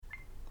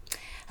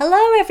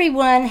Hello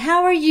everyone,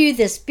 how are you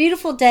this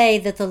beautiful day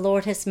that the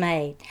Lord has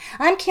made?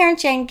 I'm Karen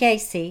Jane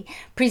Gacy,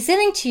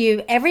 presenting to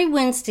you every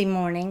Wednesday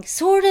morning,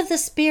 Sword of the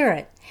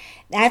Spirit.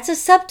 That's a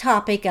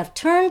subtopic of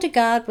Turn to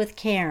God with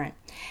Karen.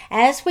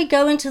 As we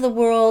go into the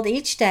world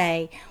each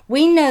day,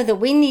 we know that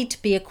we need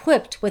to be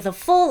equipped with a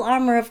full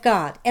armor of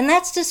God, and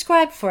that's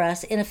described for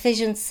us in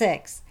Ephesians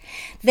 6.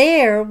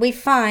 There we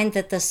find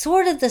that the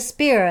sword of the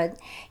Spirit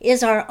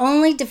is our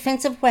only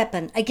defensive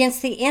weapon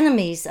against the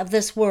enemies of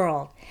this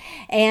world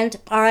and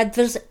our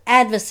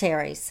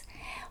adversaries.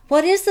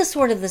 What is the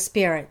sword of the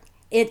Spirit?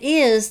 It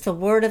is the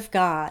Word of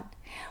God.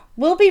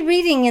 We'll be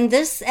reading in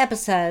this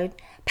episode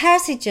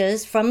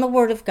passages from the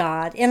Word of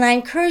God, and I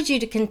encourage you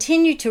to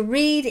continue to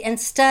read and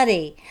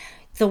study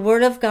the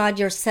Word of God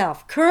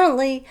yourself.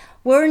 Currently,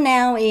 we're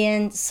now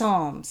in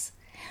Psalms.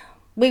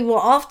 We will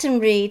often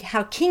read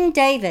how King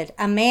David,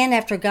 a man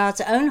after God's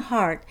own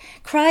heart,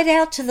 cried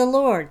out to the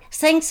Lord,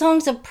 sang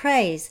songs of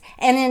praise,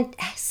 and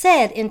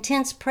said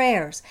intense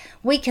prayers.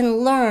 We can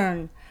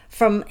learn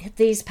from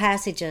these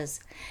passages.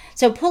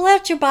 So pull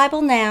out your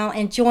Bible now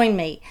and join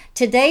me.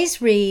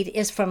 Today's read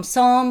is from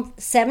Psalm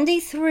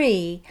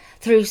 73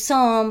 through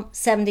Psalm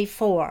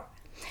 74.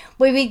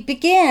 We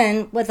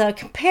begin with a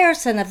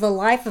comparison of the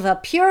life of a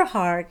pure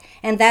heart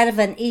and that of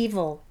an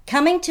evil,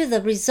 coming to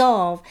the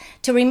resolve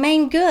to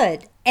remain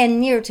good and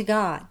near to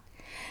God.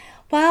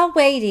 While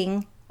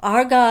waiting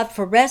our God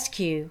for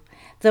rescue,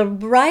 the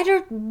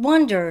writer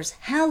wonders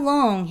how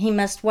long he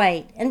must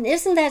wait. And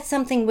isn't that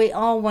something we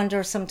all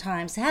wonder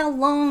sometimes? How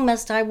long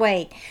must I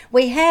wait?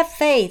 We have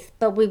faith,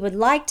 but we would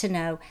like to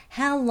know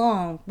how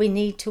long we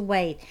need to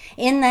wait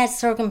in that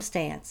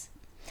circumstance.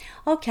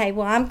 Okay,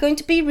 well, I'm going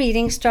to be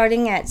reading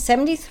starting at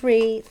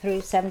 73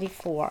 through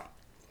 74.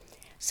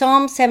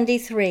 Psalm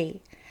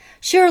 73.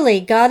 Surely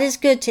God is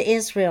good to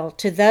Israel,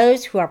 to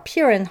those who are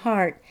pure in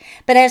heart.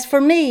 But as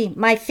for me,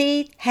 my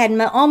feet had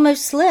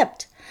almost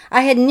slipped.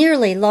 I had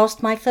nearly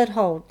lost my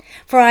foothold,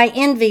 for I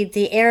envied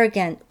the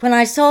arrogant when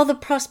I saw the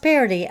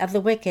prosperity of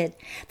the wicked.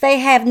 They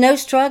have no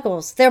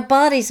struggles. Their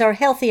bodies are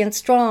healthy and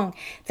strong.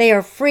 They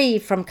are free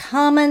from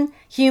common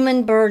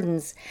human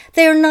burdens.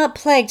 They are not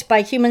plagued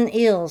by human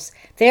ills.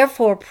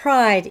 Therefore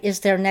pride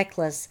is their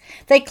necklace.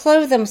 They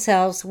clothe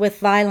themselves with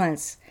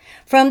violence.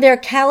 From their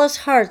callous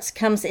hearts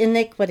comes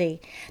iniquity.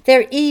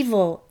 Their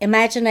evil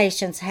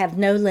imaginations have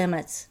no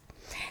limits.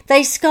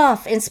 They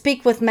scoff and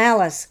speak with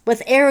malice.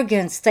 With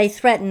arrogance they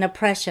threaten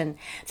oppression.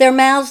 Their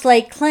mouths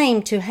lay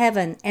claim to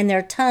heaven, and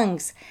their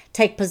tongues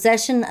take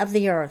possession of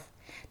the earth.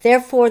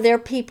 Therefore their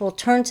people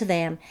turn to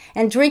them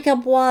and drink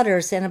up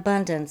waters in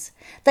abundance.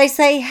 They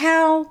say,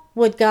 how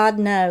would God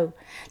know?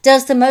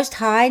 Does the Most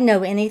High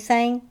know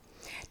anything?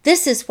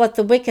 This is what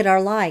the wicked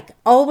are like.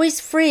 Always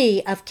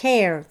free of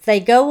care, they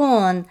go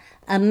on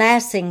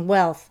amassing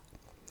wealth.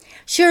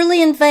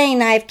 Surely in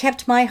vain I have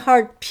kept my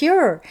heart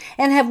pure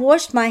and have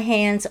washed my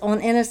hands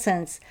on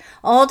innocence.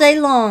 All day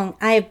long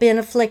I have been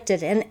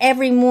afflicted, and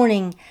every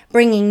morning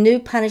bringing new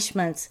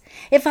punishments.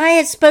 If I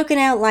had spoken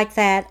out like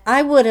that,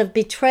 I would have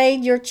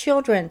betrayed your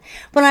children.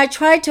 When I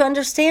tried to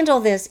understand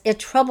all this, it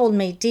troubled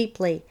me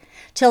deeply,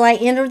 till I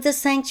entered the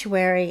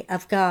sanctuary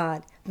of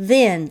God.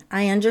 Then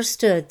I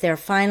understood their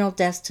final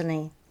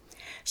destiny.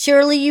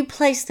 Surely you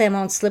placed them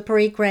on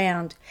slippery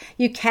ground.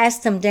 You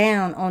cast them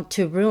down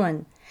to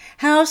ruin.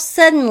 How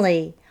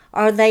suddenly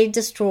are they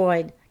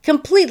destroyed,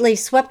 completely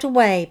swept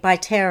away by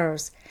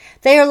terrors.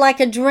 They are like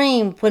a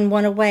dream when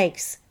one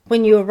awakes.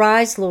 When you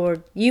arise,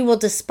 Lord, you will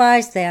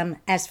despise them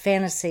as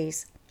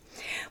fantasies.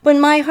 When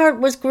my heart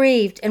was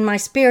grieved and my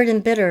spirit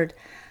embittered,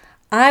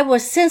 I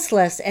was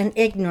senseless and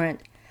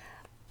ignorant.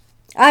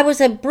 I was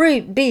a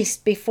brute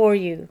beast before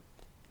you.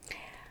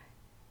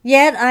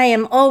 Yet I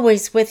am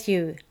always with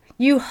you.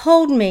 You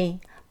hold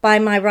me by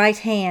my right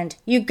hand.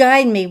 You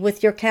guide me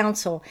with your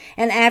counsel,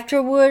 and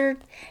afterward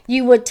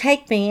you would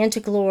take me into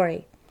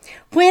glory.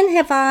 When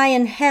have I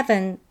in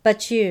heaven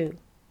but you?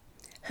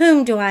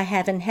 Whom do I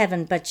have in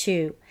heaven but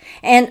you?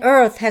 And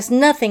earth has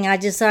nothing I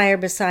desire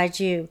besides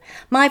you.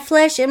 My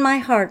flesh and my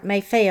heart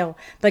may fail,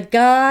 but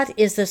God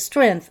is the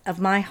strength of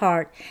my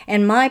heart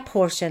and my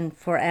portion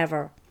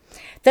forever.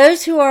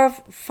 Those who are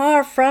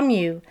far from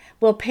you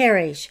will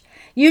perish.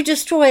 You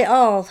destroy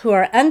all who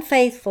are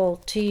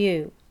unfaithful to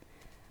you.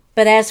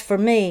 But as for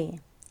me,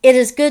 it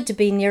is good to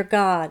be near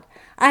God.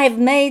 I have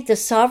made the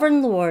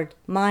sovereign Lord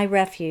my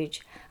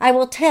refuge. I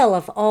will tell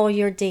of all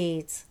your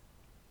deeds.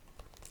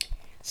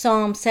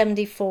 Psalm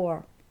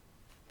 74.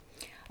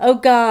 O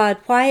God,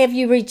 why have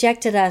you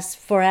rejected us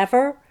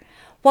forever?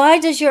 Why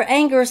does your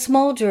anger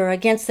smolder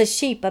against the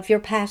sheep of your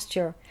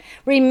pasture?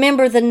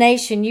 Remember the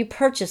nation you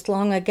purchased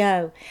long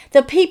ago,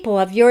 the people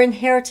of your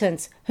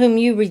inheritance whom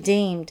you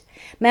redeemed,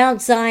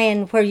 Mount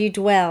Zion where you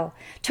dwell.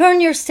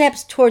 Turn your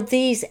steps toward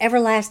these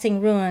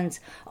everlasting ruins.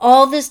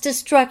 All this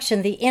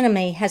destruction the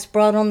enemy has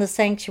brought on the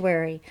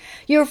sanctuary.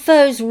 Your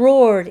foes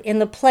roared in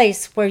the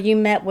place where you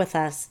met with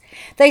us.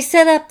 They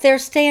set up their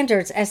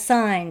standards as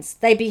signs.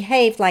 They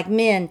behaved like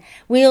men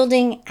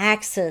wielding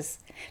axes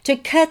to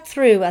cut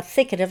through a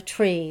thicket of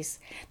trees.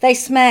 They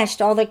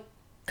smashed all the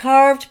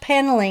carved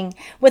paneling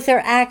with their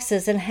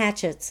axes and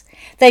hatchets.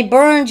 They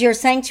burned your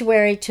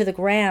sanctuary to the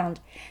ground.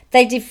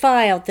 They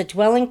defiled the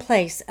dwelling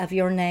place of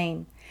your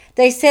name.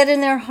 They said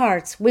in their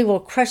hearts, we will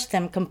crush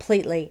them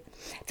completely.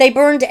 They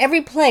burned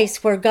every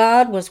place where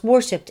God was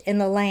worshipped in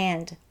the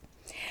land.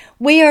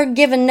 We are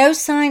given no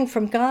sign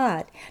from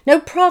God. No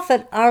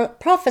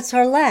prophets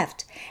are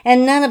left,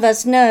 and none of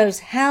us knows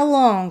how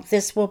long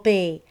this will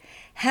be.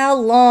 How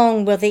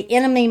long will the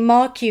enemy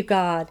mock you,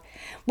 God?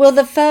 Will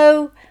the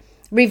foe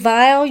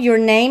revile your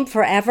name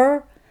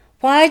forever?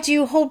 Why do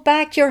you hold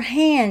back your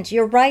hand,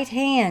 your right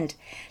hand?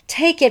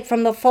 Take it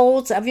from the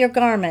folds of your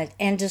garment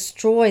and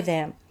destroy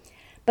them.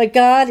 But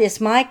God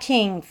is my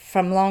King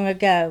from long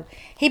ago.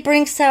 He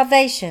brings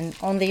salvation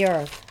on the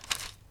earth.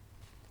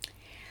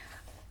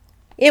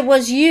 It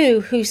was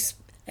you who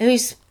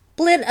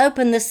split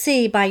open the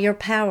sea by your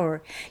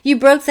power. You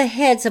broke the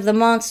heads of the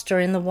monster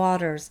in the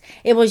waters.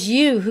 It was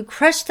you who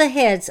crushed the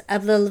heads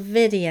of the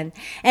Leviathan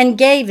and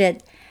gave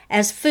it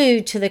as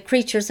food to the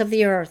creatures of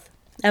the earth,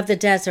 of the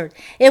desert.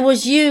 It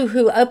was you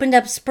who opened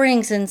up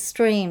springs and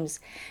streams.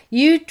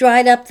 You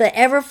dried up the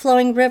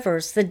ever-flowing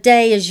rivers. The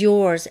day is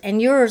yours,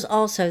 and yours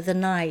also the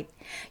night.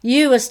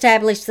 You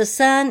established the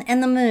sun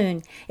and the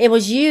moon. It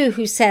was you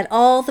who set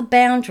all the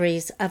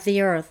boundaries of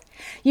the earth.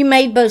 You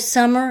made both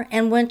summer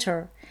and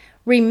winter.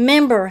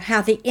 Remember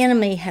how the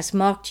enemy has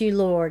mocked you,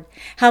 Lord,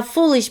 how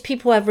foolish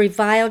people have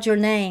reviled your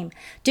name.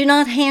 Do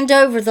not hand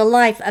over the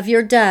life of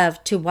your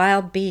dove to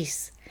wild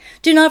beasts.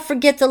 Do not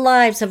forget the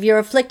lives of your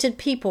afflicted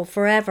people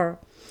forever.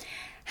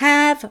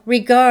 Have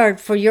regard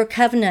for your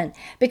covenant,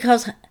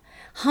 because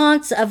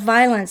haunts of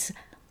violence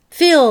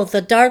fill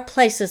the dark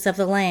places of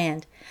the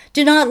land.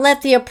 Do not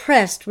let the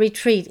oppressed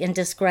retreat in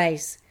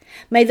disgrace.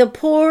 May the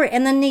poor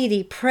and the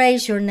needy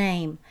praise your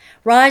name.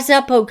 Rise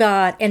up, O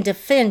God, and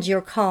defend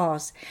your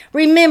cause.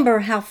 Remember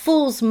how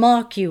fools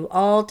mock you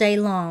all day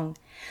long.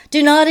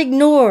 Do not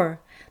ignore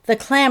the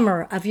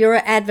clamor of your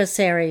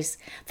adversaries,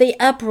 the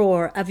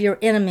uproar of your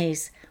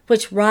enemies,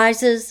 which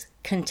rises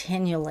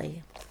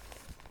continually.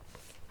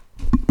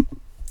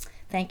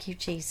 Thank you,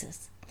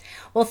 Jesus.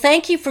 Well,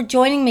 thank you for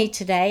joining me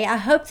today. I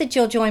hope that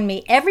you'll join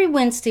me every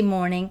Wednesday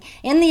morning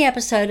in the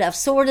episode of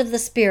Sword of the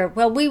Spirit,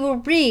 where we will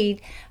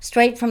read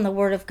straight from the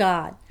Word of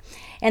God.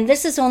 And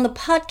this is on the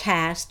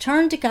podcast,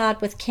 Turn to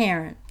God with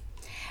Karen.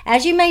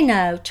 As you may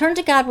know, Turn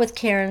to God with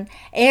Karen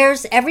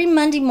airs every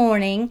Monday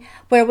morning,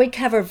 where we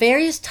cover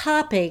various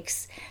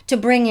topics to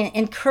bring in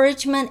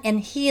encouragement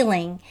and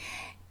healing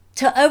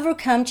to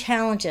overcome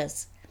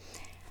challenges.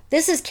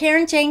 This is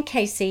Karen Jane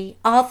Casey,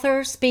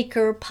 author,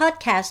 speaker,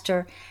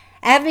 podcaster,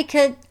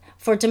 advocate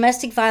for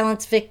domestic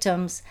violence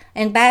victims,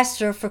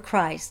 ambassador for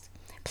Christ.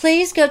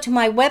 Please go to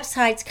my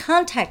website's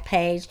contact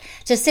page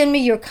to send me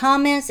your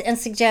comments and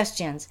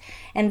suggestions.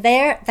 And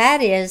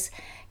that is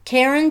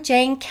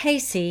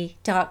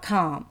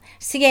KarenJaneCasey.com.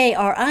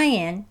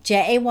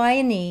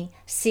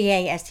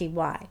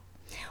 KarinJaneCasey.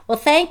 Well,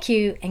 thank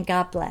you and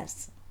God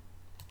bless.